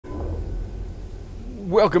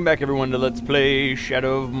Welcome back everyone to Let's Play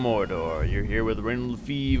Shadow of Mordor. You're here with Reynold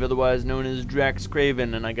Lefebvre, otherwise known as Drax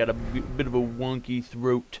Craven, and I got a bit of a wonky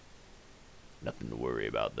throat. Nothing to worry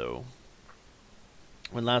about though.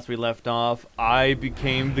 When last we left off, I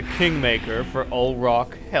became the Kingmaker for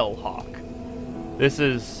Ulrock Hellhawk. This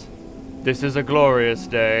is a glorious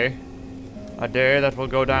day. A day that will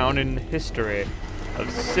go down in history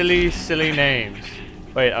of silly, silly names.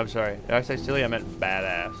 Wait, I'm sorry. Did I say silly? I meant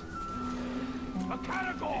badass.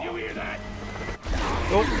 Did you hear that?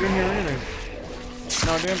 Oh, didn't hear anything.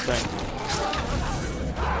 No damn thing.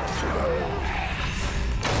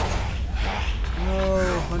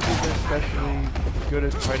 No, hunters are especially good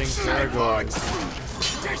at fighting Aragorn.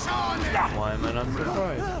 Why am I not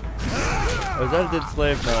surprised? Oh, is that a dead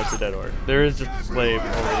slave? No, it's a dead orc. There is just a slave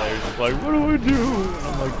over there just like, what do I do? And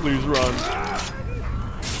I'm like, please run.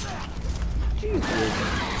 Jesus.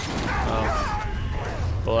 Oh.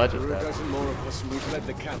 Well, that just happened. A dozen more of us and we've led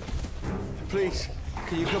the camp. Please,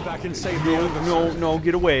 can you come back and save me? No,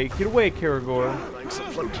 get away, Caragor.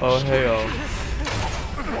 Oh, hey-oh.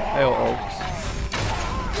 Hey-oh, Oaks.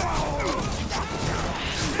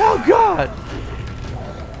 Oh, God!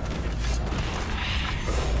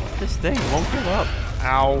 This thing won't give up.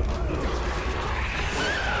 Ow.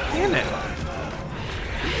 Damn it.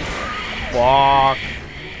 Walk.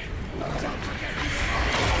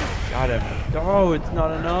 Got him. Oh, it's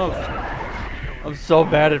not enough. I'm so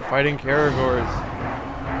bad at fighting Caragors.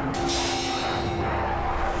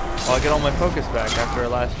 Well, I'll get all my focus back after our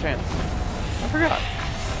last chance. I forgot.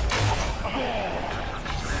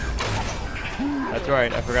 That's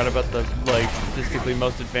right, I forgot about the, like, statistically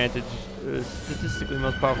most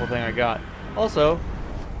powerful thing I got. Also,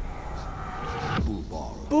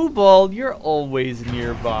 Booball, you're always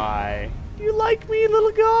nearby. Do you like me,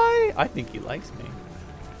 little guy? I think he likes me.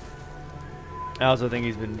 I also think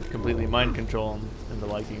he's been completely mind controlled into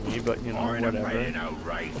liking me, but you know, whatever.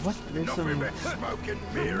 What? There's some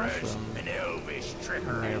mirrors and elvish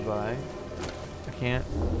trickery nearby. I can't.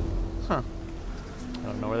 Huh. I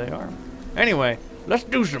don't know where they are. Anyway, let's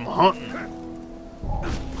do some hunting.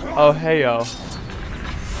 Oh, hey-yo.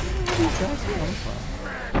 Where do these guys come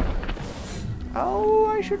from? Oh,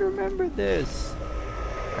 I should remember this.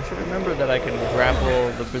 I should remember that I can grapple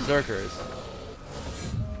the berserkers.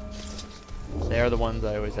 They are the ones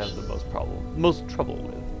I always have the most trouble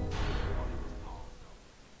with.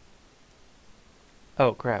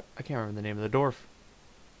 Oh crap, I can't remember the name of the dwarf.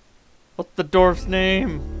 What's the dwarf's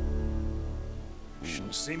name?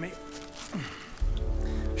 Shouldn't see me.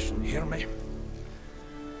 Shouldn't hear me.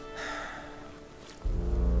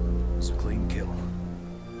 It's a clean kill.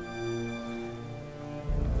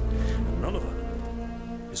 And none of it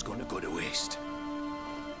is going to go to waste.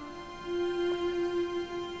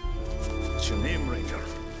 What's your name, Ranger?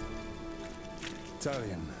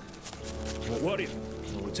 Torvin. What warrior?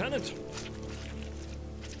 A lieutenant?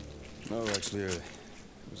 No, actually, it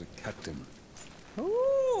was a captain.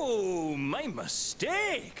 Oh, my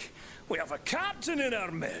mistake. We have a captain in our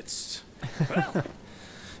midst. Well,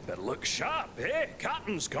 better look sharp, eh?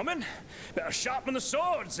 Captain's coming. Better sharpen the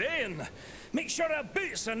swords, eh? And make sure our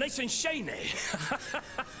boots are nice and shiny.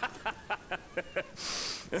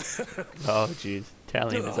 Oh, jeez.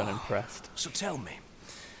 Talion is unimpressed. So tell me,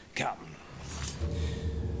 Captain,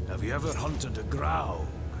 have you ever hunted a grouse?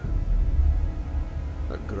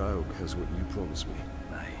 That Graug has what you promised me.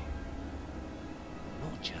 Aye.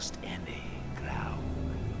 Not just any grouse.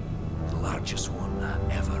 The largest one I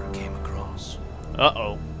ever came across.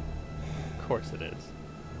 Uh-oh. Of course it is.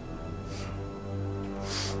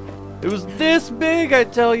 It was this big, I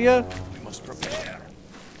tell ya. We must prepare.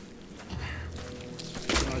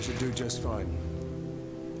 I should do just fine.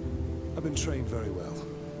 I've been trained very well.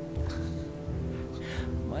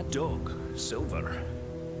 My dog, Silver,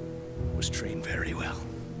 was trained very well.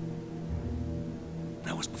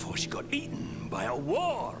 That was before she got eaten by a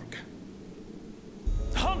warg.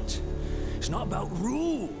 Hunt is not about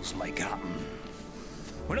rules, my captain.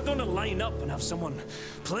 We're not going to line up and have someone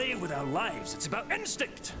play with our lives. It's about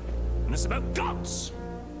instinct, and it's about guts.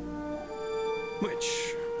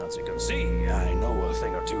 Which, as you can see, I know a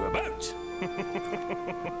thing or two about.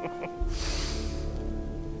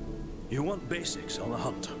 You want basics on a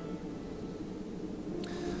hunt?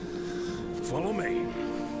 Follow me.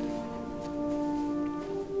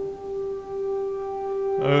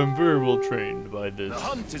 I'm very well trained by this The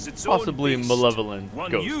hunt is its possibly own beast, malevolent one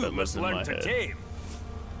ghost you that lives must in learn my to head. tame.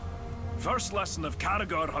 First lesson of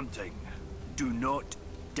Caragor hunting: do not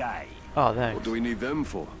die. Oh, thanks. What do we need them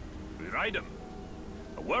for? We ride them.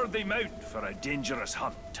 A worthy mount for a dangerous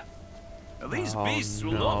hunt. Now, these beasts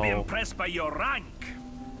will not be impressed by your rank.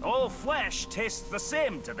 All all flesh tastes the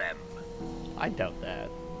same to them. I doubt that.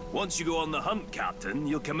 Once you go on the hunt, Captain,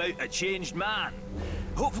 you'll come out a changed man.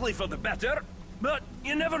 Hopefully for the better, but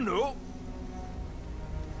you never know.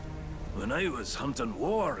 When I was hunting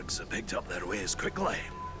wargs, I picked up their ways quickly.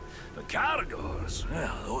 The Caragors,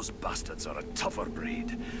 well, those bastards are a tougher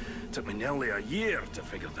breed. Took me nearly a year to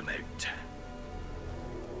figure them out.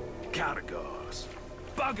 Caragors.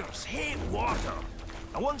 Buggers hate water.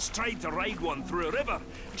 I once tried to ride one through a river,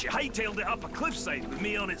 and she hightailed it up a cliffside with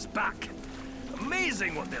me on its back.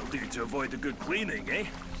 Amazing what they'll do to avoid a good cleaning, eh?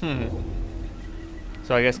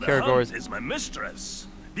 So I guess Caragors is my mistress.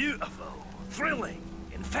 Beautiful, thrilling,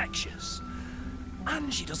 infectious.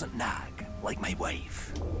 And she doesn't nag, like my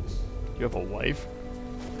wife. You have a wife?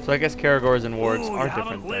 So I guess Caragors and wargs are different things. You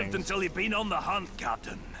haven't lived until you've been on the hunt,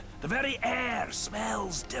 Captain. The very air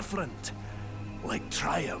smells different. Like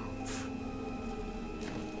triumph.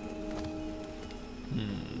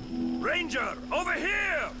 Ranger, over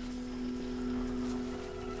here!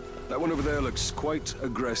 That one over there looks quite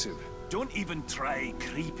aggressive. Don't even try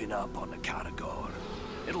creeping up on the Caragor.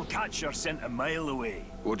 It'll catch your scent a mile away.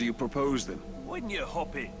 What do you propose, then? Why don't you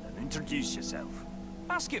hop in and introduce yourself?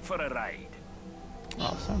 Ask it for a ride.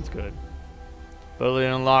 Oh, sounds good. Ability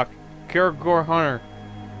unlocked. Caragor Hunter.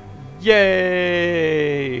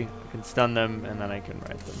 Yay! I can stun them and then I can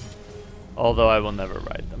ride them. Although I will never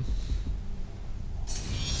ride them.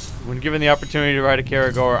 When given the opportunity to ride a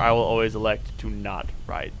Caragor, I will always elect to not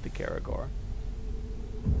ride the Caragor.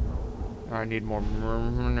 I need more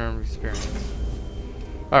experience.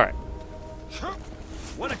 Alright.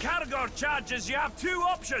 When a Caragor charges, you have two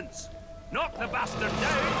options. Knock the bastard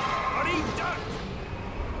down, or eat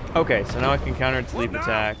dirt. Okay, so now I can counter its leap Look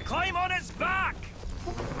attack. now, climb on its back.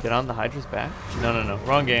 Get on the Hydra's back? No.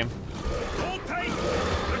 Wrong game. Hold tight.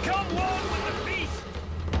 Become one with the beast.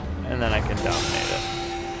 And then I can dominate it.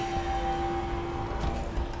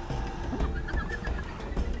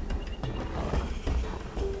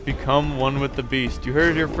 Become one with the beast. You heard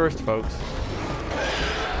it here first, folks.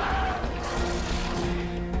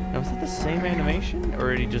 Now, was that the same animation? Or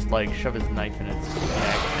did he just, like, shove his knife in its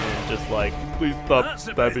neck and just, like, please stop stabbing me? That's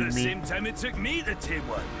about the same time it took me to tame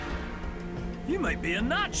one. You might be a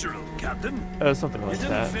natural, Captain. Something like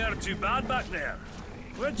that. You didn't fare too bad back there.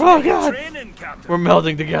 Where'd you Oh, get your God! training, Captain? We're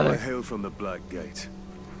melding I together. hail from the Black Gate.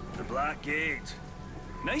 The Black Gate.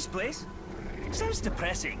 Nice place. Sounds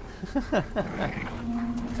depressing.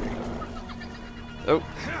 Oh.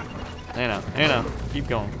 Hey now. Keep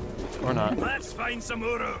going. Or not. Let's find some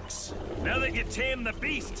Uruks. Now that you tame the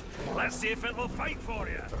beast, let's see if it'll fight for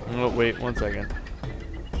you. Oh, wait, 1 second.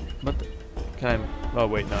 What the? Can I? Oh,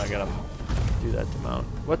 wait, no, I gotta do that to mount.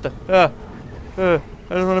 What the? I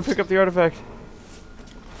don't want to pick up the artifact.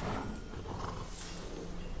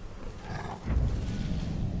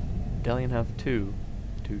 Medallion have two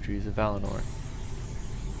trees of Valinor.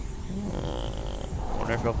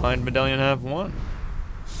 Wonder if I'll find Medallion have one.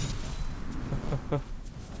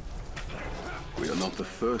 We are not the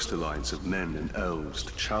first alliance of men and elves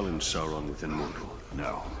to challenge Sauron within Mordor.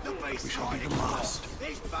 No, we shall be the last.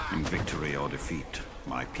 In victory or defeat,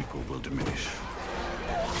 my people will diminish.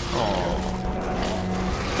 Oh,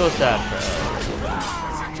 so sad, bro.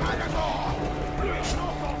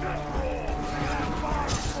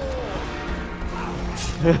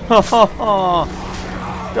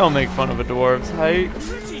 Don't make fun of a dwarf's height.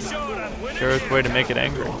 Surest way to make it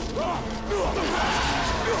angry.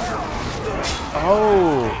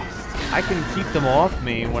 Oh, I can keep them off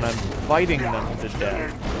me when I'm fighting them to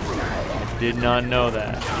death. I did not know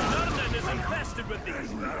that. London is infested with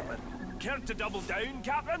these vermin. Care to double down,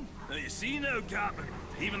 Captain? Now you see now, Captain.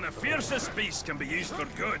 Even the fiercest beast can be used for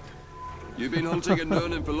good. You've been hunting in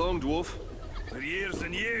Nurnin for long, dwarf? For years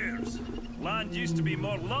and years. Land used to be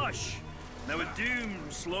more lush. Now a doom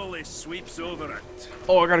slowly sweeps over it.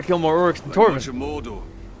 Oh, I gotta kill more Uruks than Much Torvin. of Mordor.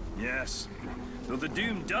 Yes. Though the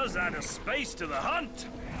doom does add a spice to the hunt.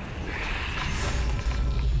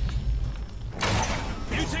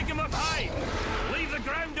 You take him up high. Leave the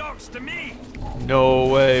ground dogs to me. No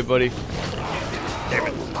way, buddy. Damn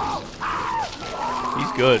it.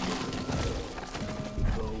 He's good.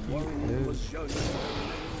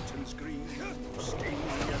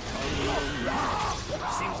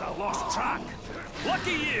 Seems I lost track.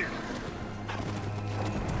 Lucky you.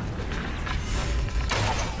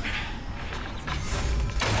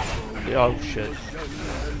 Oh shit.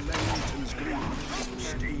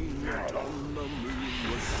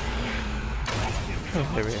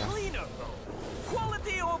 Oh, there we are. Cleaner though.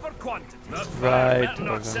 Quality over quantity. Right, Better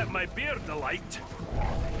not Torvin. set my beard alight.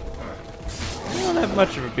 You don't have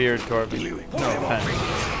much of a beard, Torvin. No offense.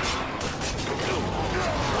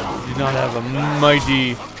 not have a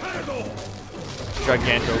mighty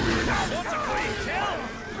Giganto beard.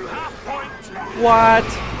 What?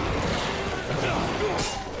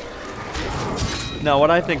 Now, what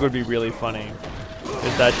I think would be really funny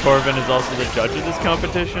is that Torvin is also the judge of this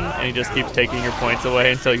competition, and he just keeps taking your points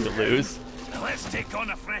away until you lose. Now let's take on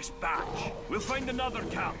a fresh batch. We'll find another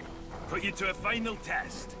camp. Put you to a final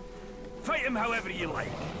test. Fight him however you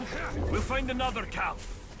like. We'll find another camp.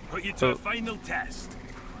 Put you to a final test.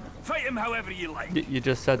 Fight him however you like. You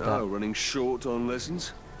just said that. Oh, running short on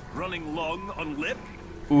lessons? Running long on lip.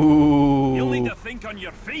 Ooh. You'll need to think on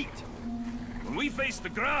your feet. When we face the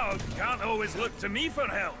ground, you can't always look to me for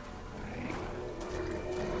help.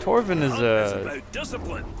 Torvin is about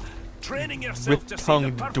discipline. Training yourself to see the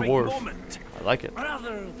with-tongued perfect dwarf. moment, I like it.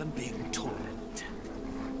 rather than being told.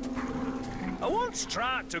 I once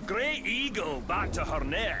tracked a great eagle back to her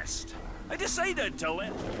nest. I decided to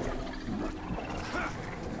let.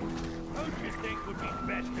 Who do you think would be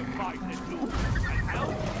best to fight the two? An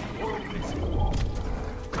elf or a wizard?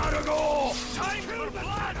 Gotta go! Time for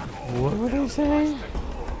blood! What were they saying?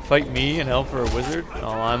 Fight me, an elf or a wizard?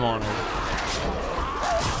 Oh, I'm honored.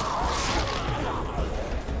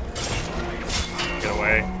 Get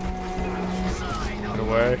away. Get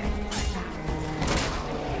away.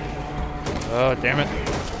 Oh, damn it.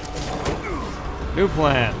 New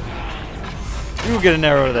plan. You get an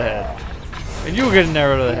arrow to the head. And you get an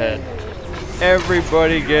arrow to the head.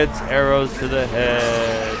 Everybody gets arrows to the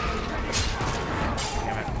head.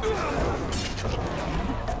 Damn it.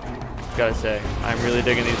 Gotta say, I'm really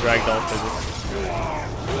digging these ragdoll physics.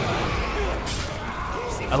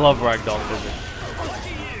 I love ragdoll physics.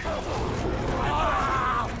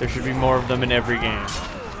 There should be more of them in every game.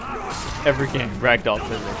 Every game, ragdoll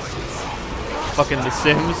physics. Fucking The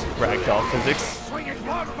Sims, ragdoll physics.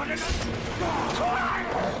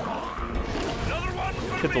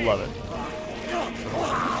 Kids will love it.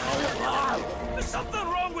 There's something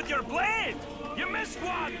wrong with your blade! You missed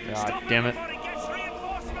one! God Stop damn it. before he gets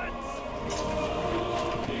reinforcements!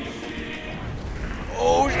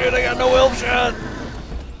 Oh shit, I got no elf shot!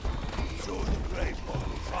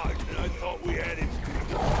 I thought we had it.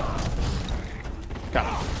 Got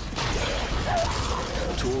him.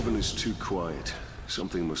 Torvin is too quiet.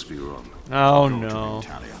 Something must be wrong. Oh no.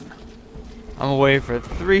 Italian. I'm away for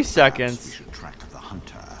 3 We seconds. should track the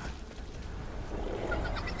hunter.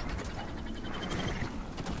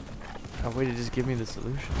 Oh, way to just give me the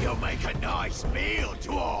solution. You'll make a nice meal,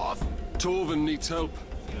 dwarf. Torvin needs help.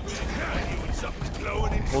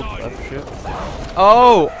 Hold left shift.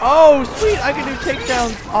 Oh! Oh, sweet! I can do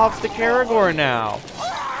takedowns off the Karagor now.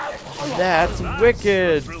 That's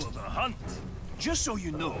wicked. Thrill of the hunt. Just so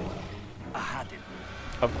you know, I had it.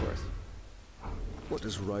 Of course. What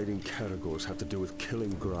does riding Karagors have to do with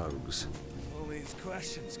killing grouse? All these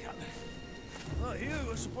questions, Captain. Not you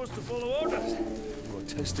were supposed to follow orders. You are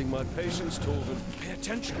testing my patience, Torvin. Pay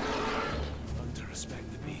attention. Learn to respect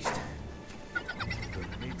the beast.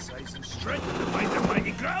 Gonna need size and strength to fight the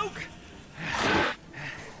mighty Graug.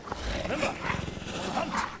 Remember,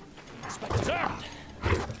 hunt. Respect is earned.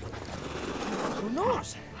 Who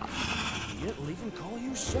knows? He'll even call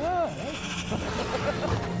you sir, eh?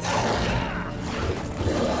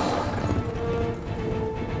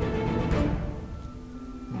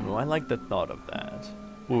 Oh, I like the thought of that.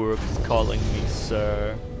 Uruk's calling me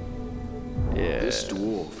sir. Yeah. This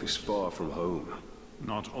dwarf is far from home.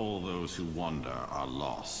 Not all those who wander are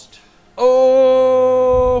lost.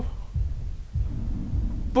 Oh!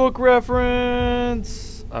 Book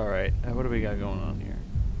reference! Alright, what do we got going on here?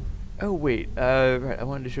 Oh, wait, right, I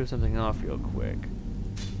wanted to show something off real quick.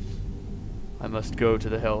 I must go to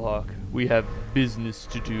the Hellhawk. We have business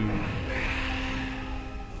to do.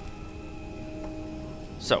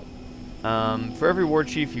 So, for every war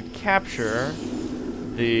chief you capture,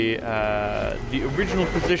 the original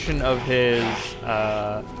position of his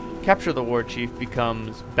capture the war chief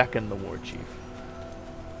becomes beckon the war chief.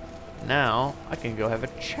 Now I can go have a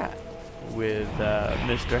chat with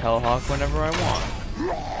Mr. Hellhawk whenever I want.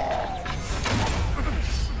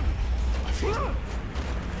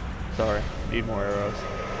 Sorry, need more arrows.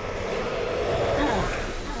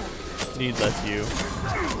 Need less you.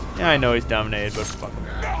 Yeah, I know he's dominated, but fuck him.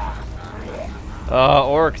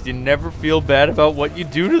 Orcs, you never feel bad about what you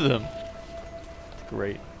do to them.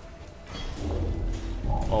 Great.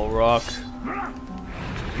 All rock.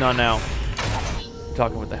 Not now. I'm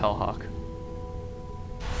talking with the Hellhawk.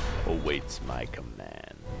 Awaits my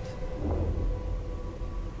command.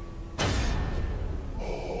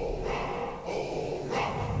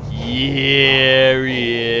 Here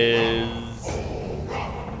he is.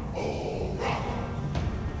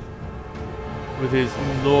 With with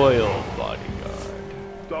his loyal bodyguard.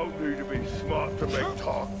 Don't need to be smart to make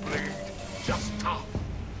talk bleed. Just talk.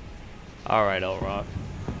 Alright, Elrock.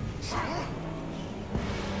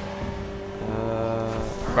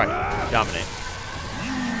 Right, dominate.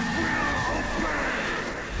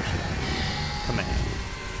 Command.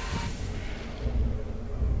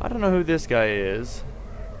 I don't know who this guy is.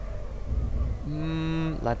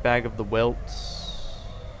 Light Bag of the Welts.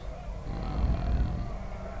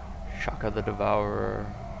 Shaka the Devourer.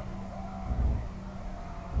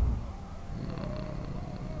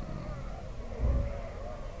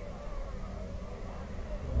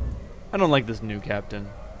 I don't like this new captain.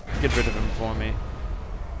 Get rid of him for me.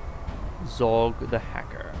 Zog the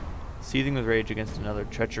Hacker. Seething with rage against another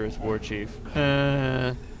treacherous war chief.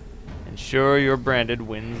 Ensure your branded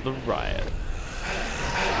wins the riot.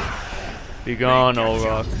 Be gone,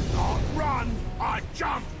 Olrock. I run, I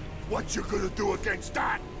jump. What you gonna do against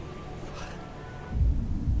that?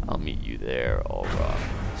 I'll meet you there, Olrock.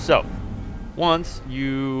 So, once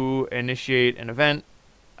you initiate an event,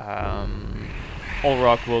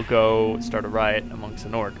 Olrock will go start a riot amongst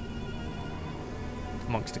an orc.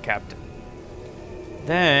 Amongst a captain.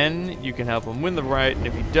 Then you can help him win the riot, and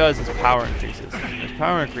if he does, his power increases. And if his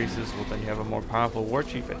power increases, well, then you have a more powerful war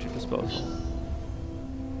chief at your disposal.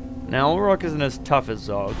 Now, Olrock isn't as tough as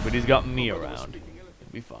Zog, but he's got me around.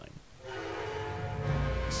 It'll be fine.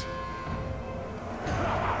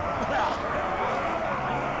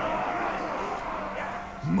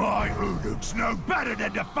 My Uruk's no better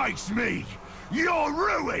than to face me. You're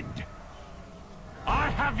ruined. I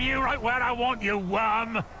have you right where I want you,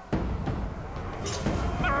 worm.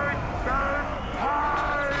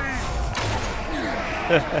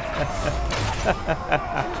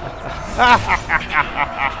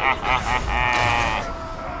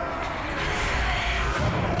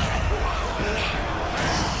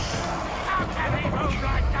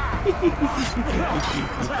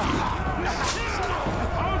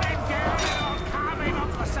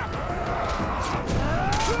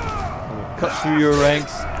 Cut through your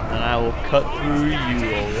ranks, and I will cut through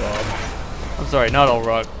you, Olrock. I'm sorry, not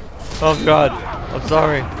Olrock. Oh god, I'm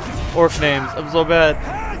sorry. Orc names, I'm so bad.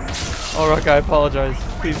 Olrock, I apologize.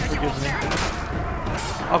 Please forgive me.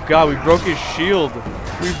 Oh god, we broke his shield.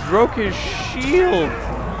 We broke his shield.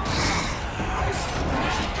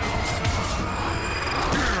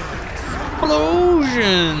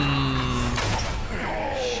 Explosion.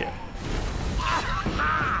 Shit.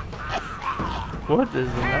 What is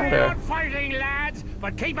the matter? Not fighting, lads,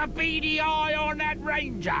 but keep a beady eye on that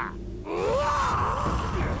ranger.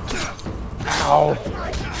 Ow.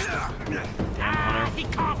 He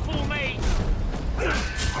can't fool me.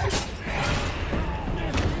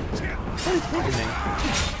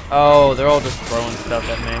 Oh, they're all just throwing stuff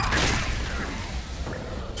at me.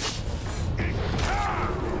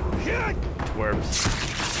 Dwarves.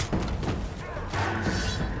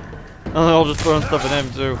 Oh, they're all just throwing stuff at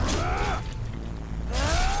him too.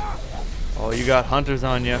 Oh, you got hunters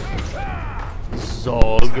on you.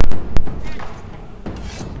 Zog.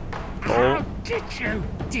 How did you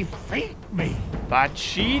defeat me? By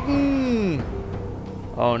cheating!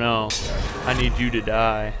 Oh no, I need you to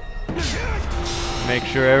die. Make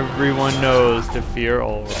sure everyone knows to fear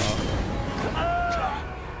Olrock.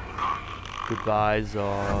 Goodbye,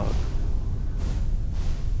 Zog.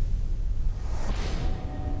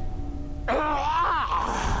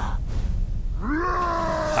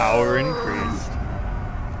 Power increased.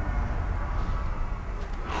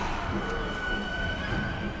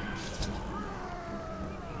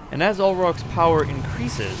 And as Olrock's power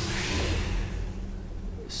increases,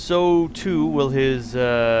 so too will his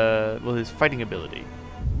fighting ability.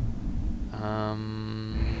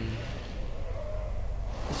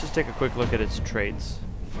 Let's just take a quick look at its traits.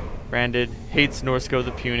 Branded, hates Norsco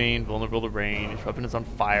the Puny, vulnerable to range, weapon is on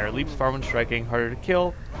fire, leaps far when striking, harder to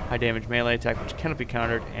kill, high damage melee attack which cannot be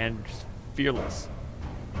countered, and fearless.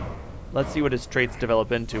 Let's see what his traits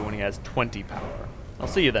develop into when he has 20 power. I'll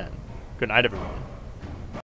see you then. Good night, everyone.